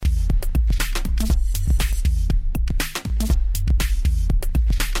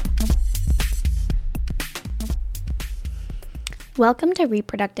Welcome to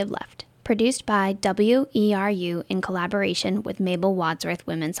Reproductive Left, produced by WERU in collaboration with Mabel Wadsworth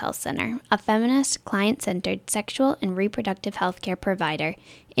Women's Health Center, a feminist, client-centered sexual and reproductive health care provider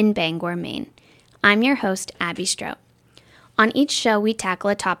in Bangor, Maine. I'm your host, Abby Strout. On each show, we tackle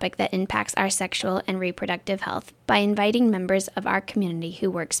a topic that impacts our sexual and reproductive health by inviting members of our community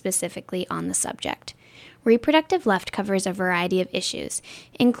who work specifically on the subject. Reproductive Left covers a variety of issues,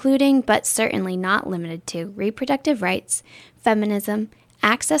 including, but certainly not limited to, reproductive rights, feminism,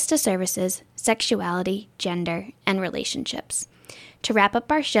 access to services, sexuality, gender, and relationships. To wrap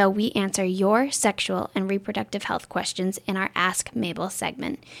up our show, we answer your sexual and reproductive health questions in our Ask Mabel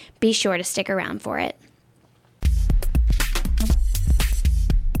segment. Be sure to stick around for it.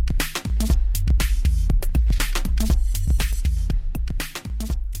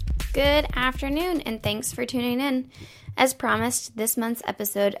 Good afternoon, and thanks for tuning in. As promised, this month's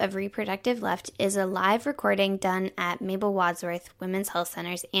episode of Reproductive Left is a live recording done at Mabel Wadsworth Women's Health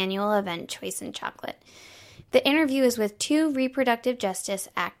Center's annual event, Choice in Chocolate. The interview is with two reproductive justice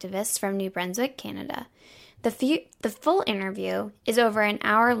activists from New Brunswick, Canada. The full interview is over an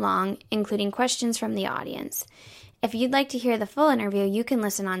hour long, including questions from the audience. If you'd like to hear the full interview, you can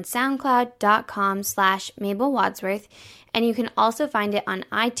listen on soundcloud.com/Mabel Wadsworth, and you can also find it on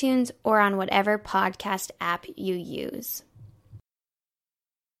iTunes or on whatever podcast app you use.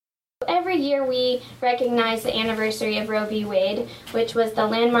 Every year we recognize the anniversary of Roe v. Wade, which was the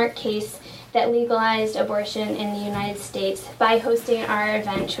landmark case that legalized abortion in the United States, by hosting our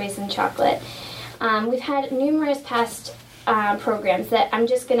event, Choice in Chocolate. We've had numerous past programs that I'm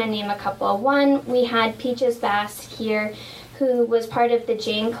just going to name a couple. One, we had Peaches Bass here, who was part of the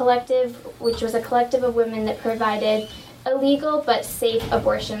Jane Collective, which was a collective of women that provided illegal but safe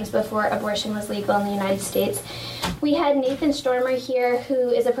abortions before abortion was legal in the United States. We had Nathan Stormer here, who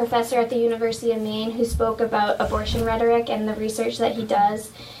is a professor at the University of Maine, who spoke about abortion rhetoric and the research that he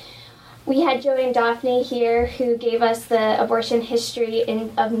does. We had Joanne Daphne here, who gave us the abortion history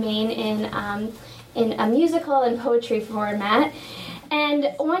of Maine in a musical and poetry format.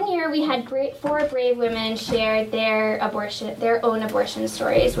 And one year we had four brave women share their own abortion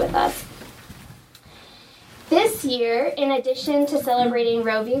stories with us. This year, in addition to celebrating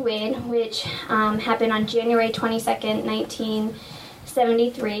Roe v. Wade, which happened on January 22nd,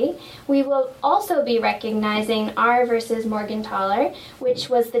 1973, we will also be recognizing R versus Morgentaler, which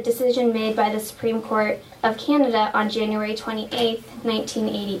was the decision made by the Supreme Court of Canada on January 28th,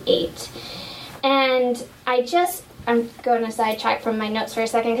 1988. And I'm going to sidetrack from my notes for a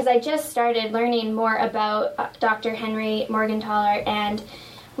second, because I just started learning more about Dr. Henry Morgentaler, and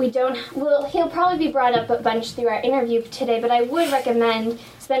he'll probably be brought up a bunch through our interview today, but I would recommend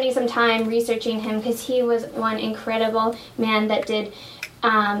spending some time researching him, because he was one incredible man that did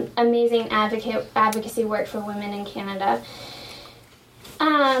amazing advocacy work for women in Canada.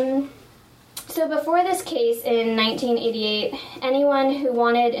 So before this case in 1988, anyone who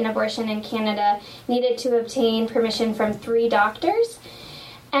wanted an abortion in Canada needed to obtain permission from 3 doctors.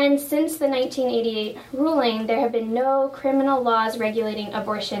 And since the 1988 ruling, there have been no criminal laws regulating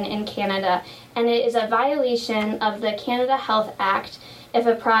abortion in Canada, and it is a violation of the Canada Health Act if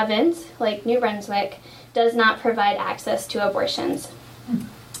a province, like New Brunswick, does not provide access to abortions.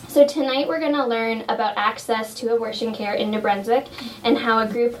 So tonight we're going to learn about access to abortion care in New Brunswick and how a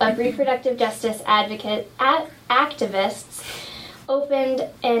group of reproductive justice activists opened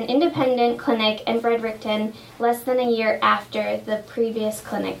an independent clinic in Fredericton less than a year after the previous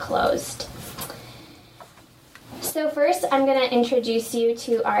clinic closed. So first, I'm going to introduce you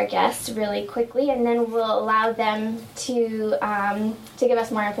to our guests really quickly, and then we'll allow them to give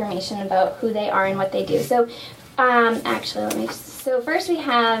us more information about who they are and what they do. So first we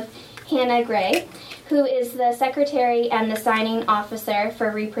have Hannah Gray, who is the Secretary and the Signing Officer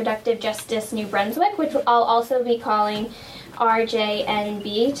for Reproductive Justice New Brunswick, which I'll also be calling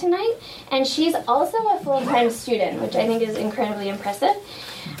RJNB tonight. And she's also a full-time student, which I think is incredibly impressive.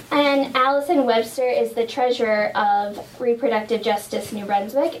 And Allison Webster is the Treasurer of Reproductive Justice New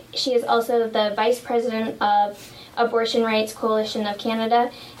Brunswick. She is also the Vice President of Abortion Rights Coalition of Canada,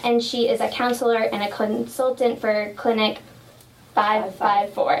 and she is a counselor and a consultant for Clinic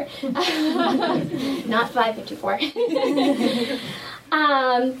 554. Not 554.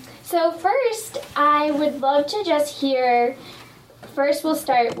 So first, I would love to just hear, first we'll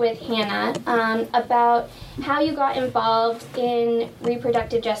start with Hannah, about how you got involved in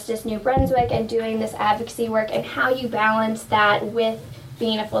Reproductive Justice New Brunswick and doing this advocacy work, and how you balance that with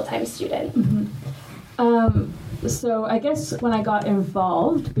being a full-time student. Mm-hmm. So I guess when I got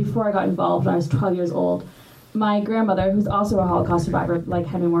involved, before I got involved when I was 12 years old, my grandmother, who's also a Holocaust survivor like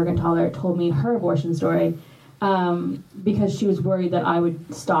Henry Morgentaler, told me her abortion story. because she was worried that I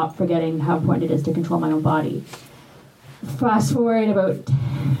would stop forgetting how important it is to control my own body. Fast forward about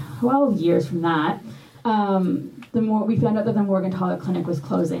 12 years from that, we found out that the Morgentaler Clinic was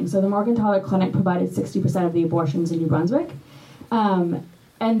closing. So the Morgentaler Clinic provided 60% of the abortions in New Brunswick.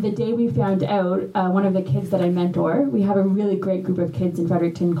 And the day we found out, one of the kids that I mentor, we have a really great group of kids in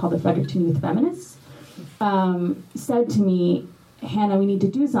Fredericton called the Fredericton Youth Feminists, said to me, Hannah, we need to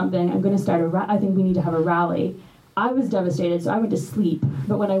do something. I'm going to start I think we need to have a rally. I was devastated, so I went to sleep.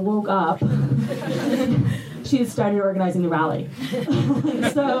 But when I woke up, she had started organizing the rally.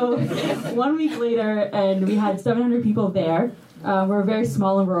 So 1 week later, and we had 700 people there. We're a very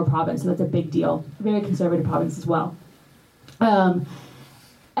small and rural province, so that's a big deal. Very conservative province as well.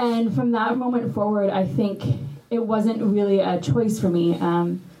 And from that moment forward, I think it wasn't really a choice for me.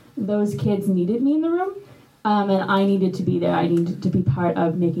 Those kids needed me in the room, and I needed to be there. I needed to be part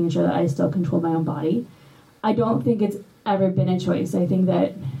of making sure that I still controlled my own body. I don't think it's ever been a choice. I think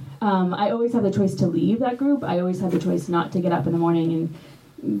that I always have the choice to leave that group. I always have the choice not to get up in the morning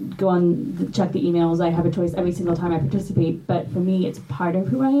and go on, check the emails. I have a choice every single time I participate. But for me, it's part of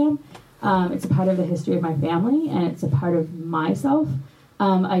who I am. It's a part of the history of my family, and it's a part of myself.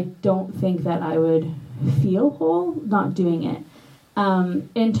 I don't think that I would feel whole not doing it.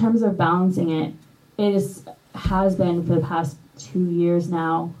 In terms of balancing it, has been for the past 2 years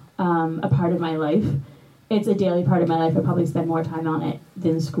now a part of my life. It's a daily part of my life. I probably spend more time on it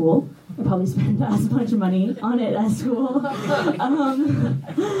than school. I probably spend as much money on it as school.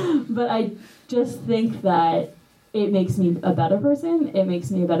 But I just think that it makes me a better person. It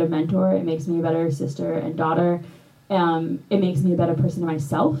makes me a better mentor. It makes me a better sister and daughter. It makes me a better person to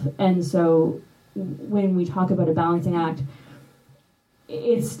myself. And so when we talk about a balancing act,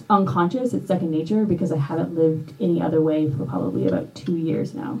 it's unconscious, it's second nature, because I haven't lived any other way for probably about 2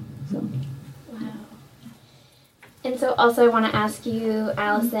 years now. So. Wow. And so also I want to ask you,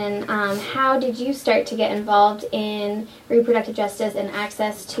 Allison, how did you start to get involved in reproductive justice and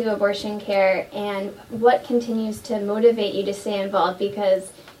access to abortion care, and what continues to motivate you to stay involved?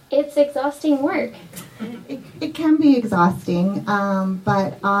 Because it's exhausting work. It can be exhausting,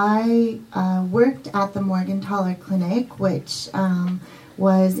 but I worked at the Morgentaler Clinic, which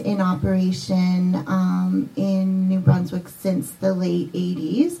was in operation in New Brunswick since the late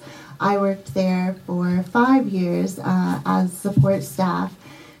 80s. I worked there for 5 years as support staff.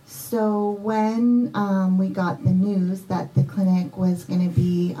 So when we got the news that the clinic was going to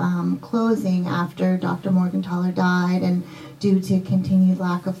be closing after Dr. Morgentaler died and due to continued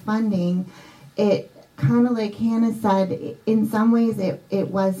lack of funding, it kind of like Hannah said, in some ways it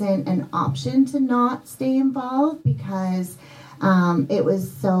wasn't an option to not stay involved, because it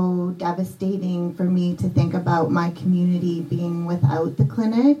was so devastating for me to think about my community being without the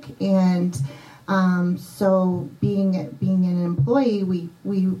clinic. And so being an employee,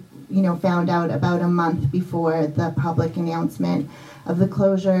 we found out about a month before the public announcement of the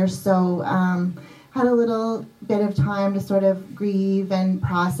closure. So had a little bit of time to sort of grieve and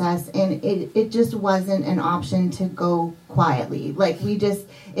process, and it just wasn't an option to go quietly.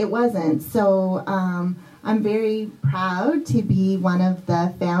 It wasn't. So I'm very proud to be one of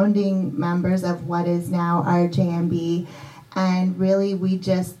the founding members of what is now RJMB. And really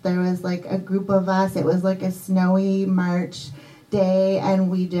there was like a group of us. It was like a snowy March day,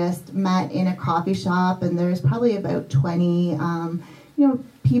 and we just met in a coffee shop, and there's probably about 20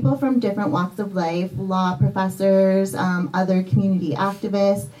 people from different walks of life, law professors, other community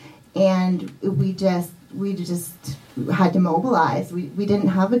activists, and we just had to mobilize. We didn't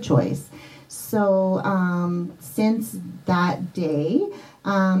have a choice. So since that day,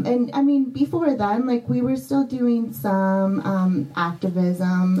 and I mean before then, we were still doing some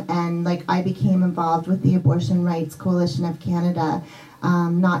activism, and I became involved with the Abortion Rights Coalition of Canada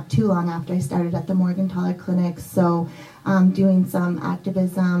not too long after I started at the Morgentaler Clinic. So doing some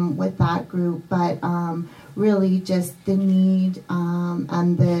activism with that group, but really just the need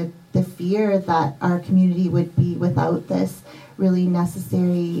and the fear that our community would be without this really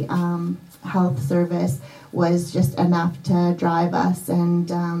necessary health service was just enough to drive us and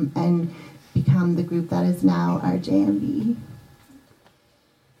become the group that is now RJMB.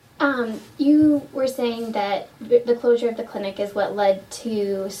 You were saying that the closure of the clinic is what led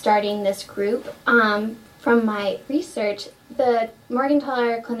to starting this group. From my research, the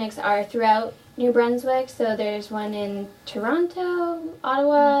Morgentaler clinics are throughout New Brunswick, so there's one in Toronto,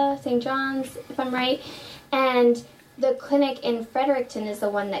 Ottawa, St. John's, if I'm right, and the clinic in Fredericton is the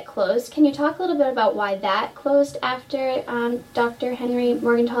one that closed. Can you talk a little bit about why that closed after Dr. Henry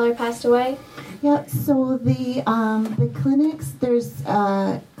Morgentaler passed away? Yeah, so the clinics, there's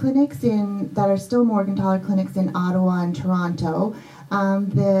clinics that are still Morgentaler clinics in Ottawa and Toronto.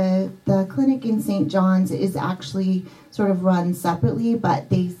 The clinic in St. John's is actually sort of run separately, but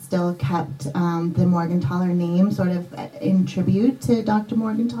they still kept the Morgentaler name sort of in tribute to Dr.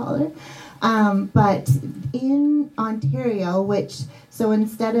 Morgentaler. But in Ontario, so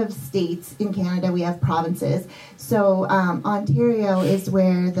instead of states in Canada, we have provinces. So Ontario is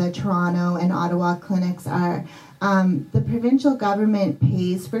where the Toronto and Ottawa clinics are. The provincial government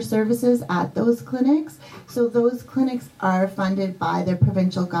pays for services at those clinics. So those clinics are funded by their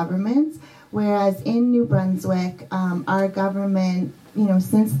provincial governments. Whereas in New Brunswick, our government,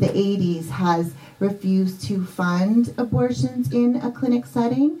 since the 80s has refused to fund abortions in a clinic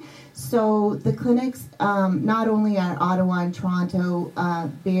setting. So the clinics, not only are Ottawa and Toronto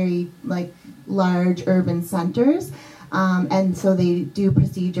very large urban centers, and so they do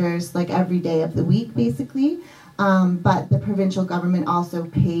procedures every day of the week basically, but the provincial government also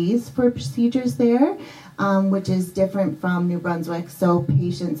pays for procedures there, which is different from New Brunswick, so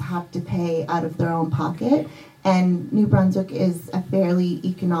patients have to pay out of their own pocket. And New Brunswick is a fairly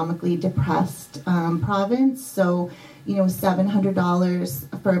economically depressed province, so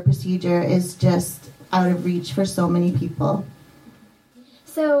 $700 for a procedure is just out of reach for so many people.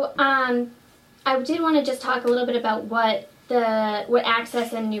 So I did want to just talk a little bit about what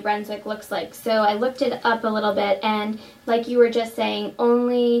access in New Brunswick looks like. So I looked it up a little bit, and like you were just saying,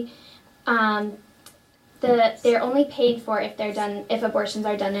 they're only paid for if abortions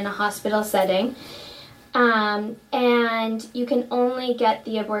are done in a hospital setting. And you can only get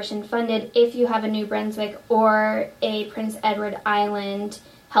the abortion funded if you have a New Brunswick or a Prince Edward Island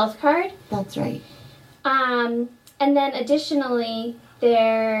health card. That's right. And then additionally,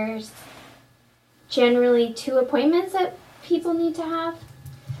 there's generally 2 appointments that people need to have.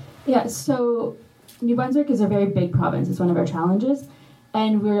 Yeah, so New Brunswick is a very big province. It's one of our challenges.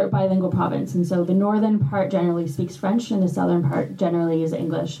 And we're a bilingual province. And so the northern part generally speaks French and the southern part generally is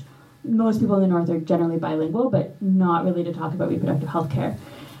English. Most people in the north are generally bilingual, but not really to talk about reproductive health care.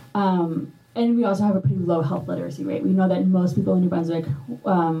 And we also have a pretty low health literacy rate. We know that most people in New Brunswick,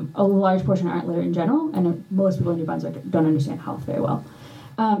 a large portion aren't literate in general, and most people in New Brunswick don't understand health very well.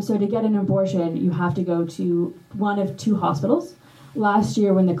 So to get an abortion, you have to go to one of 2 hospitals. Last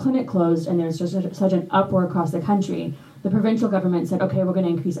year, when the clinic closed and there's just such an uproar across the country, the provincial government said, okay, we're going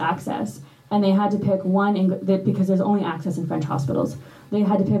to increase access. And they had to pick because there's only access in French hospitals. They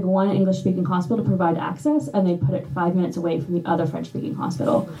had to pick one English-speaking hospital to provide access, and they put it 5 minutes away from the other French-speaking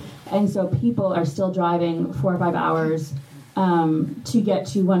hospital. And so people are still driving 4 or 5 hours to get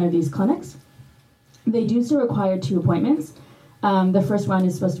to one of these clinics. They do still require 2 appointments. The first one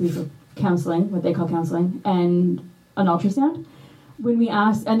is supposed to be for counseling, what they call counseling, and an ultrasound. When we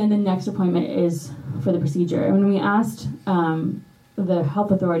asked, and then the next appointment is for the procedure. And when we asked the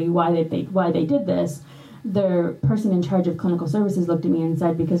health authority why they did this, their person in charge of clinical services looked at me and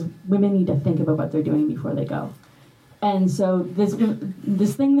said, because women need to think about what they're doing before they go. And so this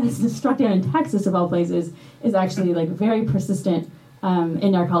thing that's struck down in Texas, of all places, is actually very persistent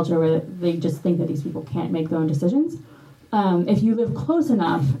in our culture, where they just think that these people can't make their own decisions. If you live close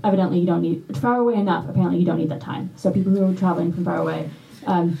enough, evidently you don't need, far away enough, apparently you don't need that time. So people who are traveling from far away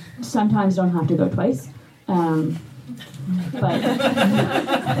sometimes don't have to go twice. But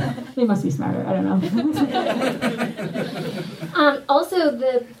they must be smarter. I don't know. Also,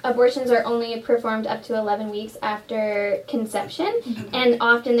 the abortions are only performed up to 11 weeks after conception, and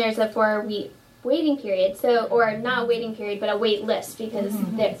often there's a 4-week waiting period. So, or not waiting period, but a wait list because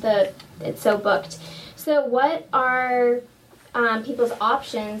it's so booked. So, what are people's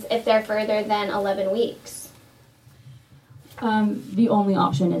options if they're further than 11 weeks? The only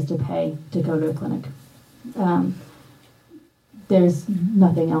option is to pay to go to a clinic. There's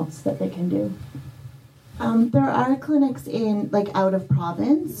nothing else that they can do. There are clinics in out of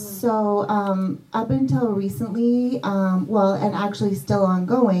province. So up until recently, and actually still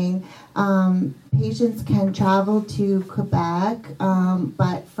ongoing, patients can travel to Quebec,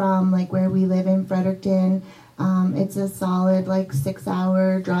 but from where we live in Fredericton, it's a solid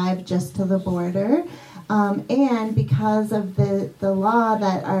 6-hour drive just to the border. And because of the law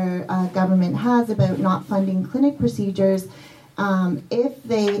that our government has about not funding clinic procedures,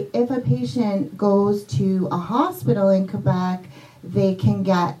 if a patient goes to a hospital in Quebec, they can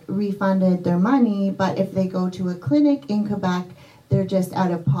get refunded their money, but if they go to a clinic in Quebec, they're just out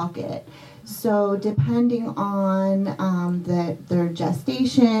of pocket. So depending on their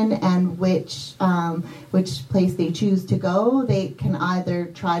gestation and which place they choose to go, they can either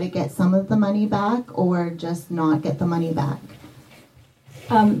try to get some of the money back or just not get the money back.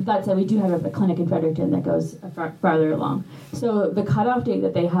 That said, we do have a clinic in Fredericton that goes farther along. So the cutoff date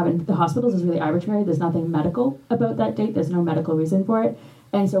that they have in the hospitals is really arbitrary. There's nothing medical about that date. There's no medical reason for it.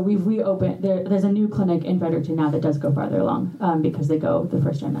 And so we've reopened. There's a new clinic in Fredericton now that does go farther along because they go the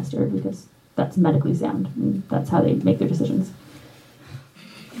first trimester because that's medically sound. And that's how they make their decisions.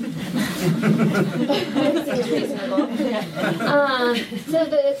 Seems reasonable. So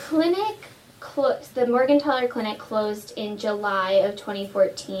the clinic, the Morgentaler Clinic closed in July of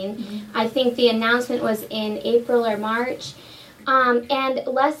 2014. Mm-hmm. I think the announcement was in April or March. And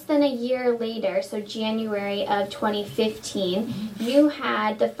less than a year later, so January of 2015, mm-hmm. you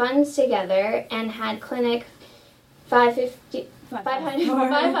had the funds together and had Clinic 554. I'm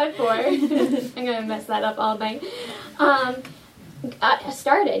going to mess that up all night.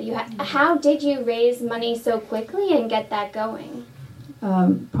 Started. How did you raise money so quickly and get that going?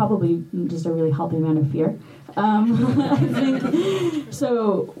 Probably just a really healthy amount of fear. I think.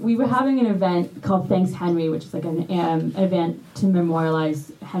 So we were having an event called Thanks Henry, which is like an event to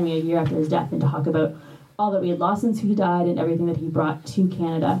memorialize Henry a year after his death and to talk about all that we had lost since he died and everything that he brought to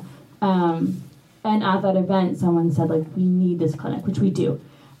Canada. And at that event, someone said, like, we need this clinic, which we do.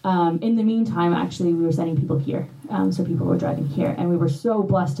 In the meantime, actually, we were sending people here. So people were driving here. And we were so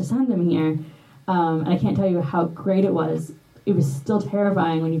blessed to send them here. And I can't tell you how great it was. It was still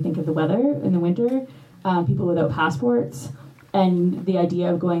terrifying when you think of the weather in the winter, people without passports, and the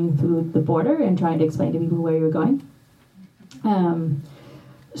idea of going through the border and trying to explain to people where you were going.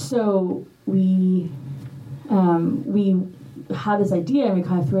 So we had this idea, and we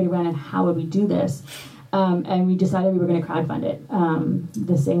kind of threw it around, and how would we do this? And we decided we were going to crowdfund it.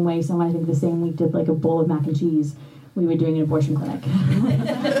 The same way we did like a bowl of mac and cheese, we were doing an abortion clinic.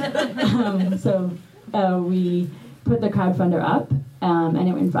 So we put the crowdfunder up, and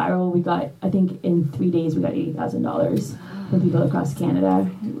it went viral. We got, I think in 3 days, we got $80,000 from people across Canada.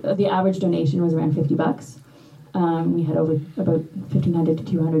 The average donation was around $50. We had about 1,500 to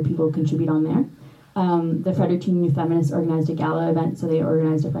 200 people contribute on there. The Fredericton Youth Feminists organized a gala event, so they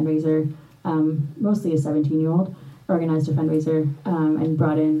organized a fundraiser. Mostly a 17-year-old organized a fundraiser and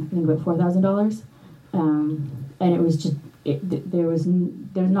brought in, I think, about $4,000. And it was just, there was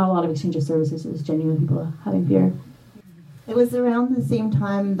not a lot of exchange of services. It was genuine people having fear. It was around the same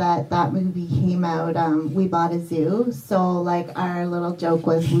time that movie came out. We bought a zoo, so like our little joke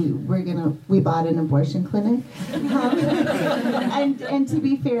was we bought an abortion clinic, and to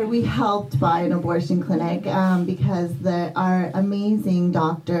be fair, we helped buy an abortion clinic because our amazing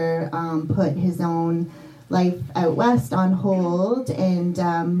doctor put his own life out west on hold and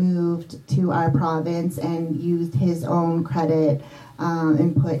moved to our province and used his own credit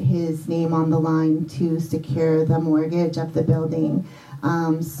and put his name on the line to secure the mortgage of the building.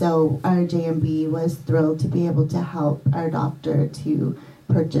 So our JMB was thrilled to be able to help our doctor to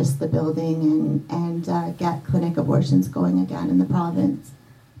purchase the building and get clinic abortions going again in the province.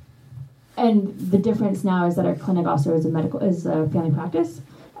 And the difference now is that our clinic also is a family practice,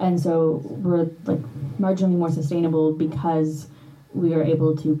 and so we're like marginally more sustainable because we are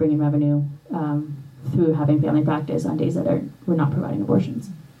able to bring in revenue through having family practice on days that we're not providing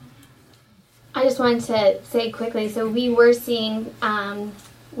abortions. I just wanted to say quickly, so we were seeing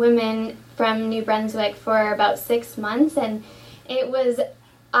women from New Brunswick for about 6 months, and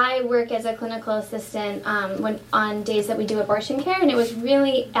I work as a clinical assistant on days that we do abortion care, and it was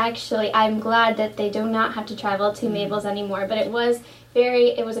really, actually, I'm glad that they do not have to travel to Mabel's anymore, but it was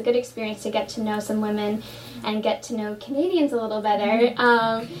a good experience to get to know some women and get to know Canadians a little better.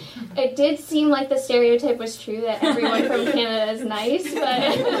 It did seem like the stereotype was true that everyone from Canada is nice,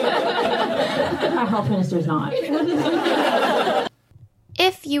 but our health minister's not.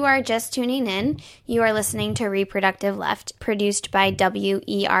 If you are just tuning in, you are listening to Reproductive Left, produced by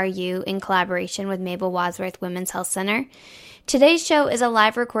WERU in collaboration with Mabel Wadsworth Women's Health Center. Today's show is a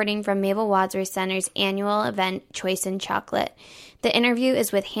live recording from Mabel Wadsworth Center's annual event, Choice in Chocolate. The interview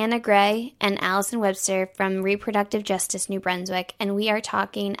is with Hannah Gray and Allison Webster from Reproductive Justice New Brunswick, and we are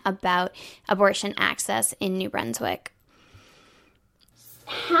talking about abortion access in New Brunswick.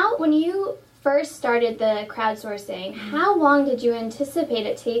 When you first started the crowdsourcing, how long did you anticipate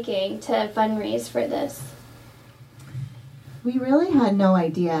it taking to fundraise for this? We really had no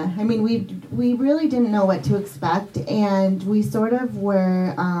idea. I mean, we really didn't know what to expect, and we sort of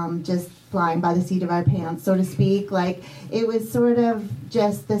were just flying by the seat of our pants, so to speak. Like, it was sort of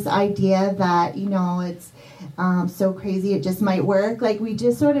just this idea that, it's so crazy it just might work. Like, we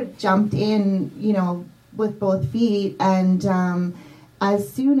just sort of jumped in, with both feet, and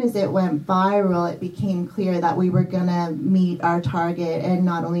as soon as it went viral, it became clear that we were going to meet our target, and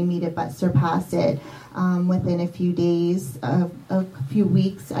not only meet it, but surpass it. within a few days, a few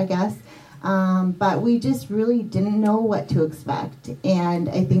weeks, I guess. But we just really didn't know what to expect. And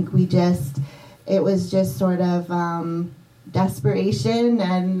I think it was just sort of desperation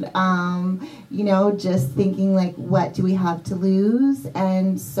and, just thinking like, what do we have to lose?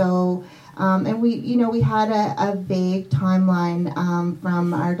 And so, and we had a vague timeline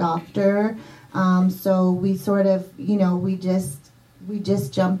from our doctor. So we sort of, we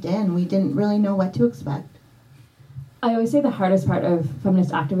just jumped in. We didn't really know what to expect. I always say the hardest part of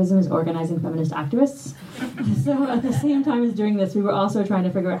feminist activism is organizing feminist activists. So at the same time as doing this, we were also trying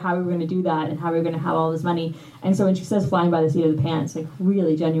to figure out how we were going to do that and how we were going to have all this money. And so when she says flying by the seat of the pants, like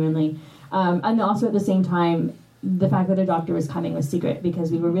really genuinely. And also at the same time, the fact that a doctor was coming was secret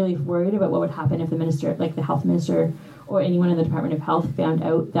because we were really worried about what would happen if the minister, like the health minister or anyone in the Department of Health found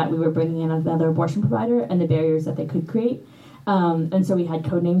out that we were bringing in another abortion provider and the barriers that they could create. And so we had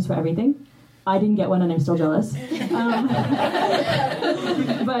code names for everything. I didn't get one, and I'm still jealous.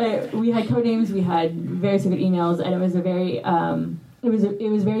 But we had code names, we had very secret emails, and it was a very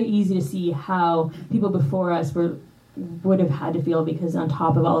it was very easy to see how people before us would have had to feel, because on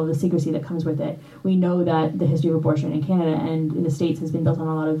top of all of the secrecy that comes with it, we know that the history of abortion in Canada and in the States has been built on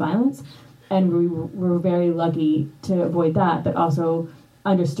a lot of violence, and we were very lucky to avoid that, but also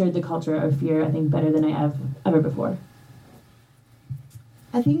understood the culture of fear, I think, better than I have ever before.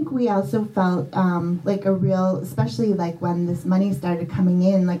 I think we also felt like a real, especially like when this money started coming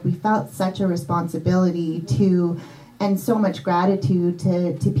in, like we felt such a responsibility to, and so much gratitude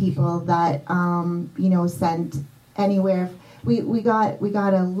to people that, sent anywhere. We got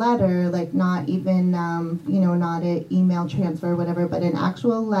a letter, like not even, not an email transfer or whatever, but an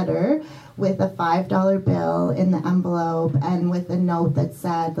actual letter with a $5 bill in the envelope and with a note that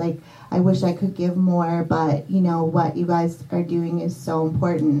said, like, I wish I could give more, but, what you guys are doing is so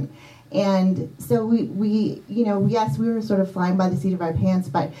important. And so we yes, we were sort of flying by the seat of our pants,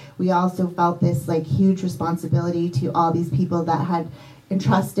 but we also felt this, like, huge responsibility to all these people that had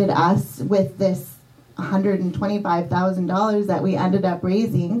entrusted us with this $125,000 that we ended up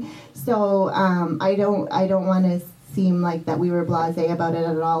raising. So I don't want to seem like that we were blasé about it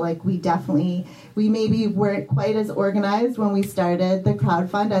at all. Like we maybe weren't quite as organized when we started the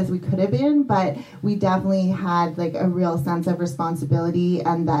crowdfund as we could have been, but we definitely had like a real sense of responsibility,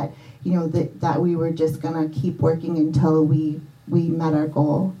 and that that we were just gonna keep working until we met our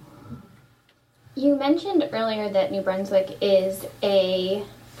goal. You mentioned earlier that New Brunswick is a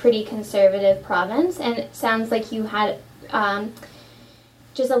pretty conservative province, and it sounds like you had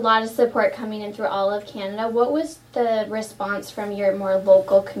just a lot of support coming in through all of Canada. What was the response from your more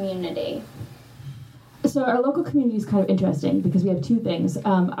local community? So our local community is kind of interesting because we have two things.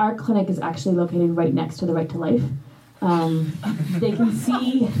 Our clinic is actually located right next to the Right to Life. They can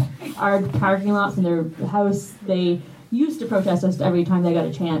see our parking lot from their house. They used to protest us every time they got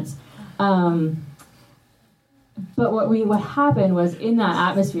a chance. But what happened was, in that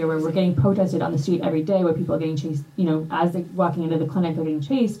atmosphere where we're getting protested on the street every day, where people are getting chased, as they're walking into the clinic, they're getting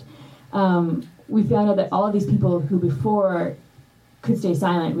chased, we found out that all of these people who before could stay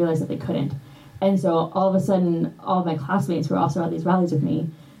silent realized that they couldn't. And so all of a sudden, all of my classmates were also at these rallies with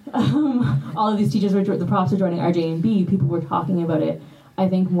me. All of these teachers, the profs were joining RJNB, people were talking about it, I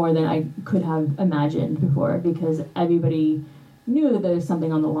think, more than I could have imagined before, because everybody knew that there was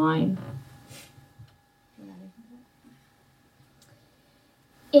something on the line.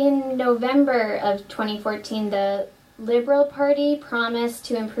 In November of 2014, the Liberal Party promised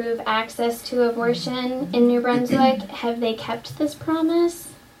to improve access to abortion in New Brunswick. Have they kept this promise?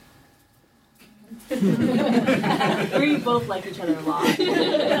 We both like each other a lot.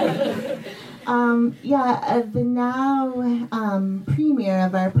 The now premier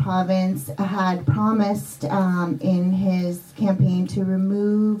of our province had promised in his campaign to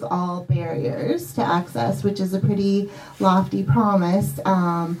remove all barriers to access, which is a pretty lofty promise,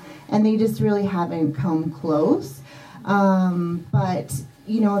 and they just really haven't come close. But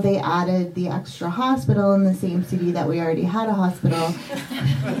they added the extra hospital in the same city that we already had a hospital.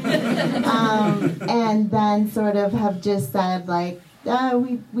 And then sort of have just said, like,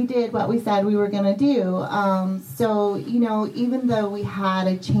 we did what we said we were going to do. So, even though we had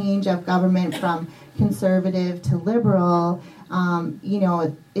a change of government from conservative to liberal,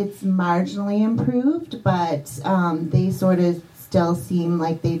 it's marginally improved, but they sort of still seem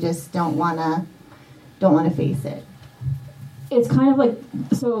like they just don't want to face it. It's kind of like,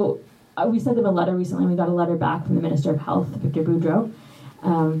 so we sent them a letter recently. We got a letter back from the Minister of Health, Victor Boudreau,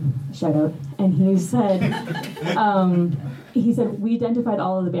 shout out, and he said, we identified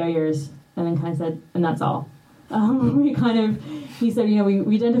all of the barriers, and then kind of said, and that's all. He said,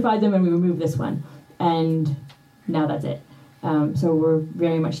 we identified them and we removed this one. and now that's it. So we're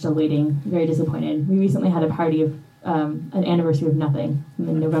very much still waiting, very disappointed. We recently had a party of an anniversary of nothing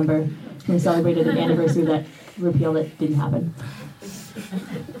in November. We celebrated an anniversary that repeal that didn't happen.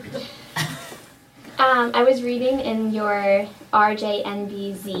 I was reading in your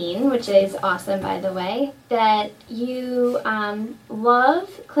RJNB zine, which is awesome, by the way, that you love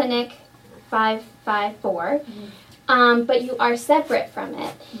Clinic 554, but you are separate from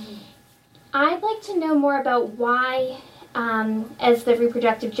it. I'd like to know more about why, as the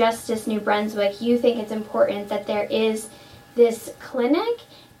Reproductive Justice New Brunswick, you think it's important that there is this clinic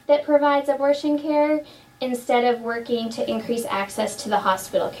that provides abortion care instead of working to increase access to the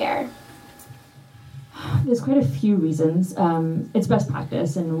hospital care. There's quite a few reasons. It's best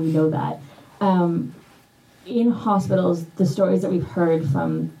practice, and we know that. In hospitals, the stories that we've heard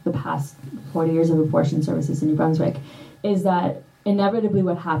from the past 40 years of abortion services in New Brunswick is that inevitably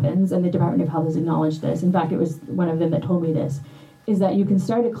what happens, and the Department of Health has acknowledged this, in fact it was one of them that told me this, is that you can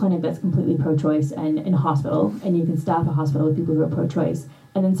start a clinic that's completely pro-choice and in a hospital, and you can staff a hospital with people who are pro-choice,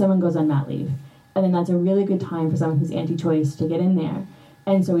 and then someone goes on mat leave. And then that's a really good time for someone who's anti-choice to get in there.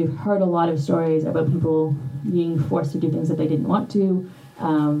 And so we've heard a lot of stories about people being forced to do things that they didn't want to,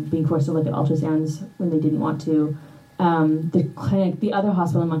 being forced to look at ultrasounds when they didn't want to. The clinic, the other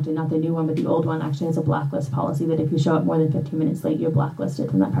hospital in Moncton, not the new one, but the old one, actually has a blacklist policy that if you show up more than 15 minutes late, you're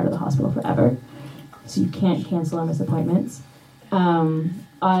blacklisted from that part of the hospital forever. So you can't cancel or miss appointments.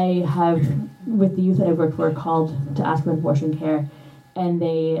 I have, with the youth that I've worked for, called to ask for abortion care, and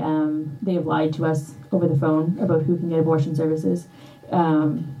they have lied to us over the phone about who can get abortion services.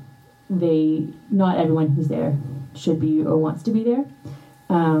 Not everyone who's there should be or wants to be there.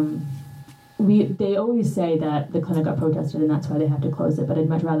 They always say that the clinic got protested and that's why they have to close it, but I'd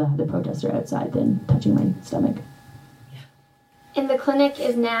much rather have the protester outside than touching my stomach. And the clinic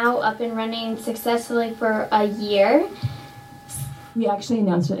is now up and running successfully for a year. We actually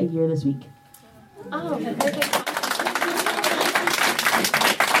announced it a year this week. Oh, perfect.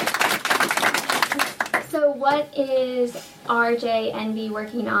 So what is RJNB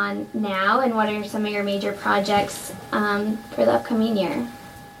working on now, and what are some of your major projects for the upcoming year?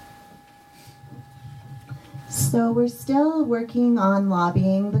 So we're still working on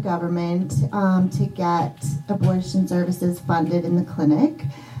lobbying the government to get abortion services funded in the clinic.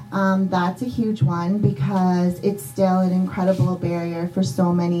 That's a huge one because it's still an incredible barrier for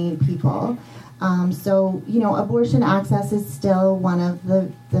so many people. So, abortion access is still one of the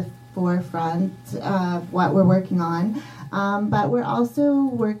forefront of what we're working on. But we're also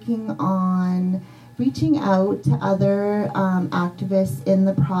working on reaching out to other activists in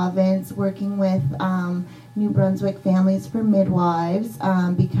the province, working with New Brunswick Families for Midwives,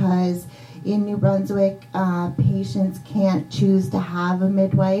 because in New Brunswick, patients can't choose to have a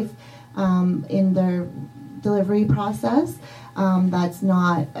midwife in their delivery process. That's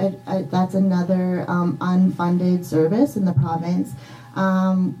another unfunded service in the province.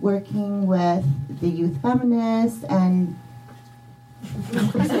 Working with the youth feminists and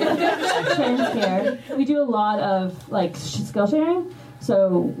trans care. We do a lot of skill sharing.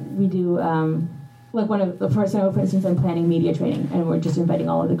 So we do one of the first time, for instance, I'm planning media training, and we're just inviting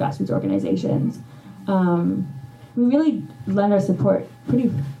all of the grassroots organizations. We really lend our support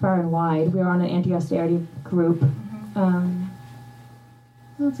pretty far and wide. We are on an anti-austerity group. I'm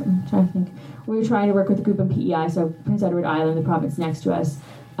trying to think. We're trying to work with a group in PEI, so Prince Edward Island, the province next to us,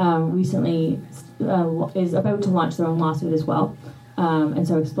 recently is about to launch their own lawsuit as well. And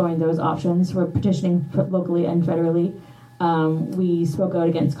so exploring those options. We're petitioning locally and federally. We spoke out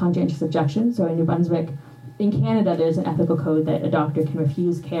against conscientious objection. So in New Brunswick, in Canada, there's an ethical code that a doctor can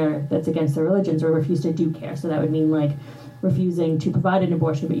refuse care that's against their religions or refuse to do care. So that would mean refusing to provide an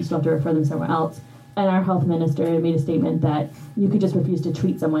abortion, but you still have to refer them somewhere else. And our health minister made a statement that you could just refuse to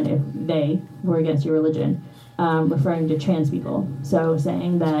treat someone if they were against your religion, referring to trans people. So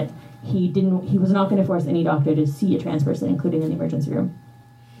saying that he was not going to force any doctor to see a trans person, including in the emergency room.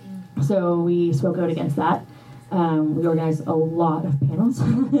 So we spoke out against that. We organized a lot of panels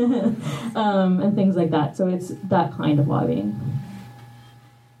and things like that. So it's that kind of lobbying.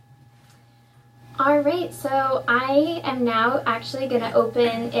 All right, so I am now actually going to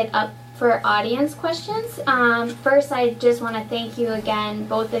open it up for audience questions. First, I just want to thank you again,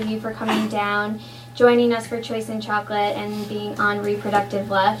 both of you, for coming down, joining us for Choice in Chocolate, and being on Reproductive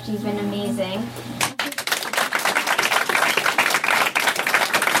Left. You've been amazing.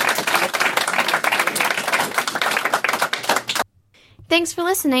 Thanks for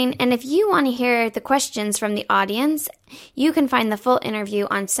listening, and if you want to hear the questions from the audience, you can find the full interview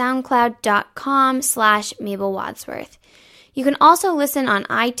on soundcloud.com/Mabel Wadsworth. You can also listen on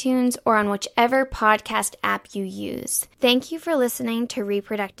iTunes or on whichever podcast app you use. Thank you for listening to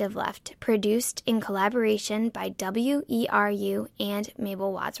Reproductive Left, produced in collaboration by WERU and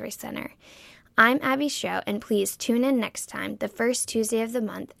Mabel Wadsworth Center. I'm Abby Stroh, and please tune in next time, the first Tuesday of the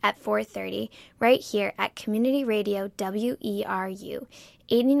month at 4:30, right here at Community Radio WERU,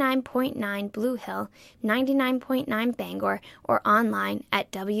 89.9 Blue Hill, 99.9 Bangor, or online at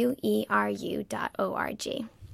weru.org.